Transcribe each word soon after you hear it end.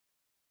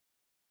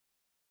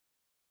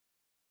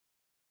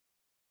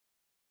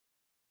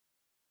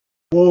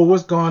Whoa,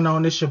 what's going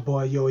on? It's your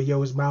boy it's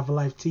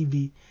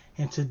MyhellofalifeTV,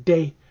 and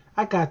today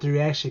I got the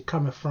reaction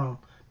coming from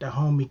the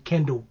homie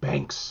Kendal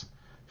Banks,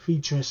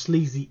 featuring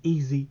Sleazy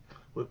Easy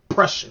with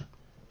Pressure.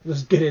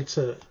 Let's get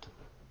into it.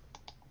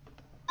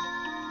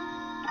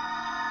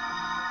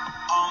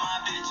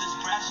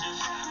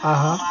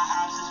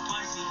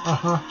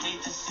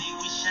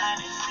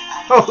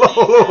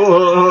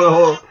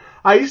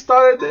 How you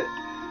started it?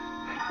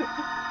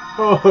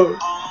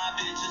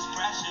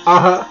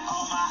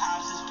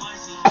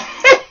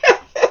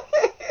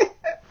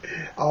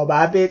 All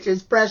my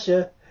bitches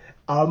pressure.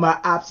 All my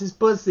ops is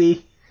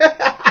pussy.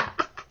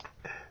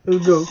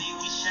 Let's go.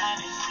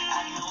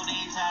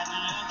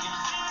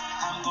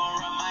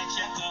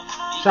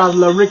 Shout out to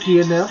Lil Ricky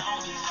in there.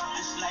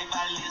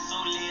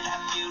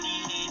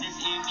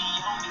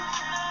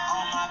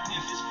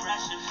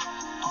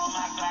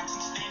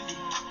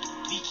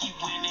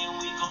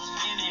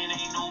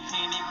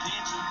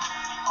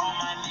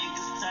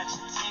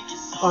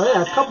 Oh,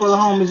 yeah, a couple of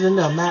homies in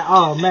there, man.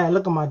 Oh, man,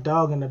 look at my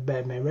dog in the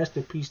back, man. Rest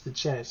in peace to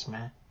Chats,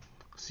 man.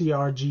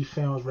 CRG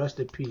Films, rest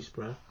in peace,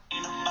 bro.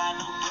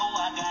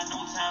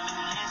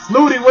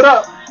 Moody, what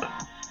up? I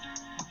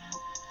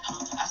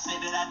said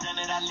that I done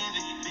it, I live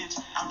it,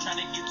 bitch. I'm trying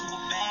to get to a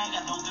bag.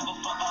 I don't give a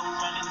fuck about who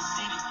running the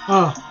city.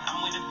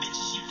 I'm with a bitch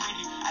and she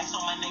pretty. Ice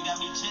on my neck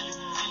got me chilling,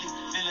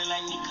 feeling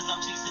like me cause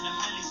I'm chasing a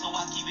milli. So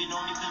I keep it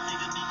on me cause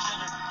niggas be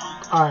chilling.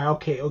 Alright,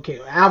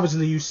 okay.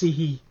 Obviously, you see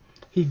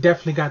he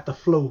definitely got the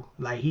flow.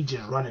 Like, he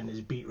just running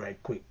his beat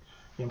right quick.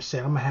 You know what I'm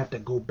saying? I'm going to have to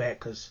go back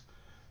because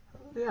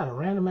they got a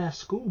random ass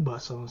school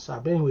bus on the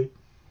side. But anyway,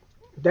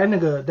 that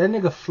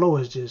nigga flow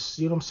is just,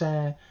 you know what I'm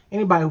saying?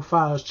 Anybody who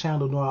follows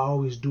channel know I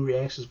always do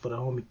reactions for the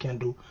homie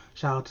Kendal.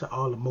 Shout out to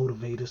all the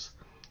motivators.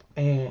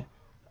 And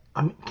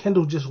I mean,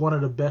 Kendal just one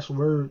of the best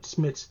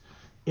wordsmiths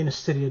in the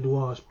city of New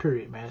Orleans,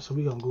 period, man. So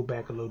we going to go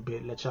back a little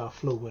bit and let y'all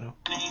flow with him.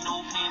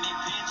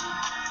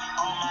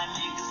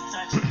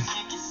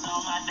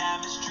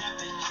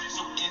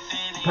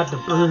 Got the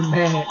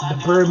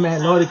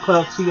Birdman Lordy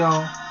Clark T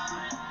on.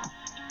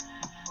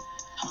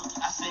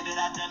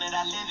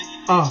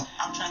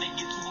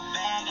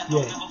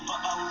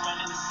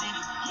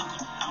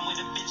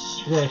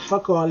 Yeah,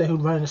 fuck all that who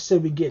running the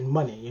city getting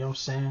money, you know what I'm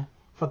saying?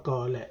 Fuck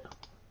all that.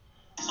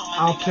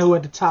 I don't care who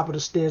at the top of the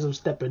stairs I'm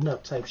stepping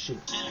up type shit.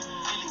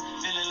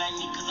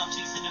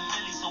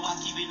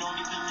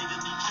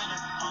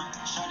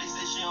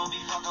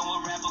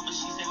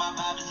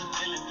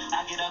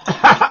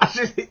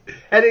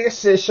 That nigga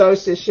said, Shorty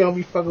said she don't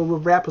be fucking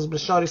with rappers,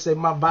 but Shorty said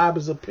my vibe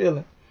is appealing.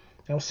 You know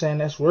what I'm saying?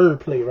 That's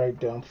wordplay right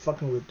there. I'm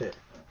fucking with that.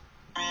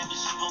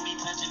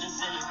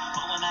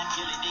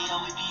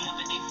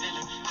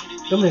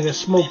 Them niggas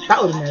smoked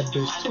out in that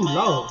bitch too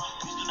long.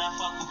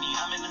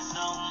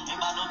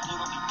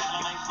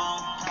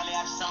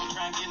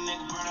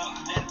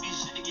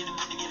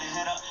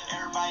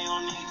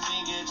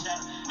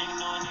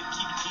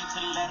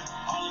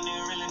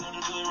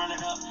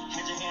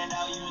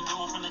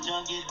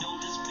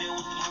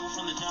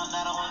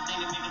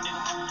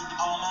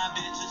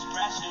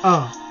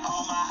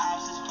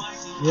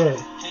 Yeah.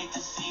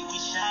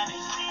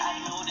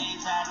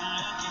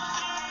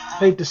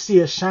 Hate to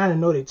see us shine and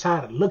know they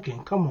tired of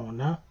looking. Come on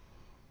now.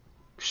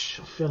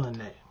 I'm feeling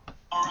that.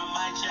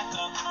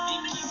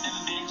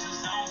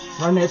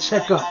 Run that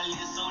check up.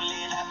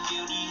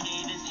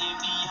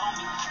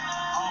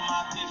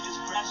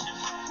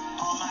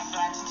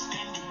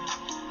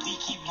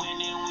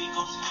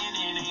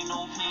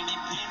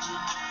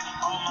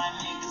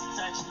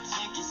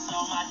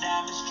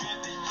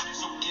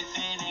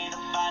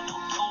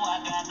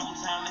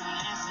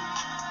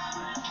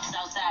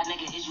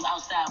 Nigga, is you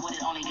outside with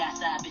it? Only got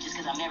side bitches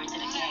cause I'm married to the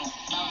game.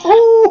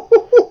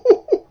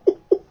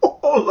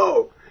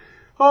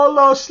 Hold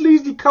on,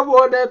 Sleazy, come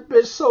on, that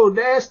bitch so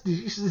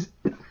nasty.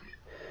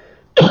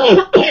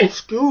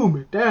 Excuse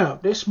me, damn,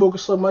 they smoking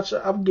so much.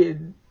 I'm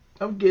getting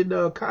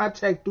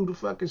contact through the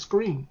fucking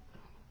screen.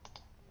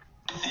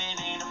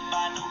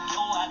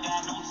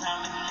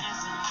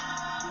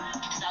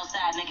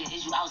 Nigga,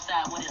 is you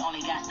outside with it?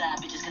 Only got side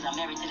bitches cause I'm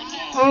married to the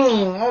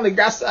game. Only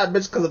got side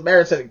bitches cause I'm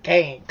married to the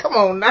game. Come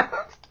on now.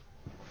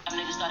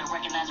 Niggas started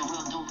recognizing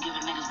real dope,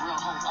 giving niggas real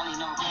hope, only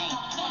no pain.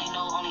 Only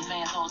know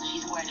OnlyFans hoes and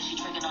she's square that she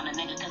tricking on a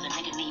nigga cause a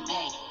nigga need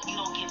pay. You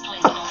don't get played,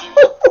 you don't get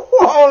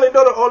I only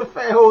know the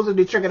OnlyFans hoes and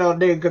they tricking on a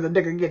nigga cause a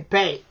nigga get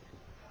paid.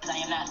 I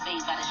am not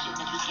fazed by the shit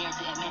that you scared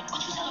to admit,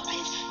 but you tell a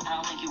bitch, I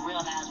don't think you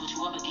realize what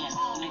you up against.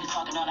 You niggas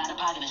talking all out of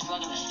pocket and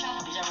struggling.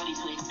 Bitch, I'm ready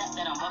to accept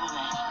that I'm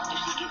bubbling.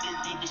 If she get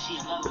this dick, then she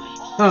in love with me.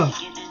 If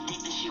she get this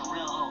dick, then she a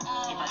real hoe.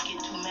 If I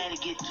get too mad,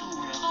 it get too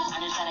real.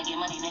 I'm just trying to get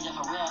money, nigga,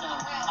 for real though.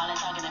 All that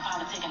talking and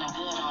politics, I'm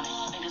good on it.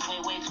 Niggas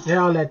way too.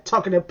 Yeah, all that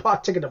talking and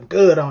politicking, I'm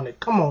good on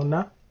it. Come on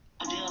now.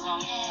 Deals on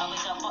me. I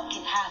wake up, fuck,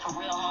 get high for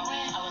real,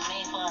 homie. I was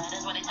made for it.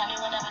 That's what they tell me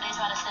whenever they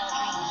try to sell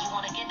dreams. You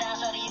wanna get down,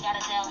 shorty, you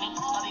gotta tell me.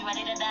 I'll be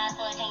ready to die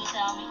for it, can you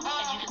tell me?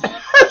 If you can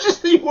tell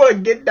You wanna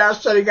get down,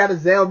 shorty, you gotta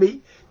tell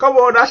me. Come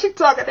on now, she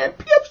talking that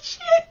pimp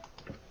shit.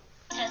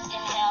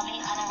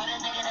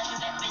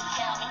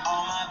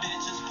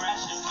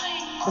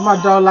 And my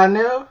dog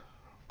Lionel.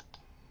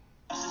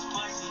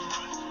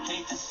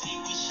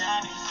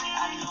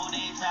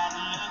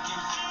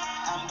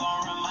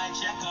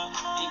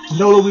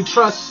 Know that we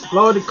trust.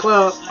 Loyalty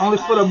Club. Only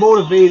for the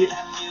motivated.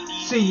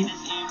 See you.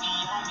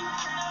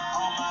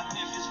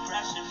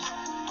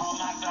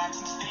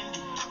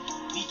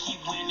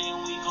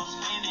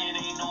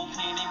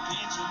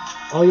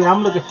 Oh yeah,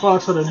 I'm looking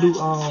forward to the new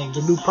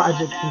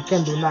project from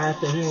Kendal now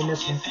after hearing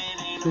this one.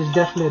 It's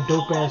definitely a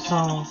dope ass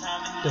song.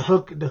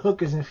 The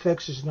hook is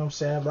infectious, you know what I'm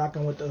saying?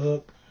 Rocking with the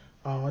hook.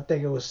 I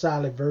think it was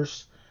solid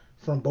verse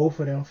from both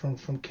of them,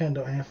 from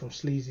Kendal and from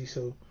Sleazy.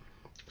 So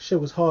shit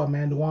was hard,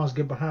 man. The ones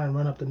get behind and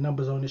run up the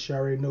numbers on this. You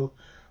already know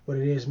what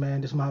it is,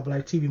 man. This is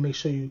MyhellofalifeTV. Make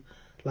sure you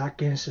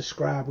lock in,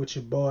 subscribe with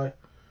your boy.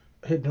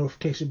 Hit the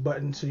notification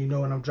button so you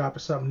know when I'm dropping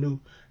something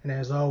new. And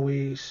as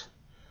always,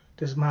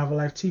 this is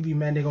MyhellofalifeTV,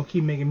 man. They're going to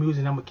keep making music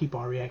and I'm going to keep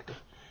on reacting.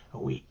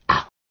 We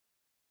out.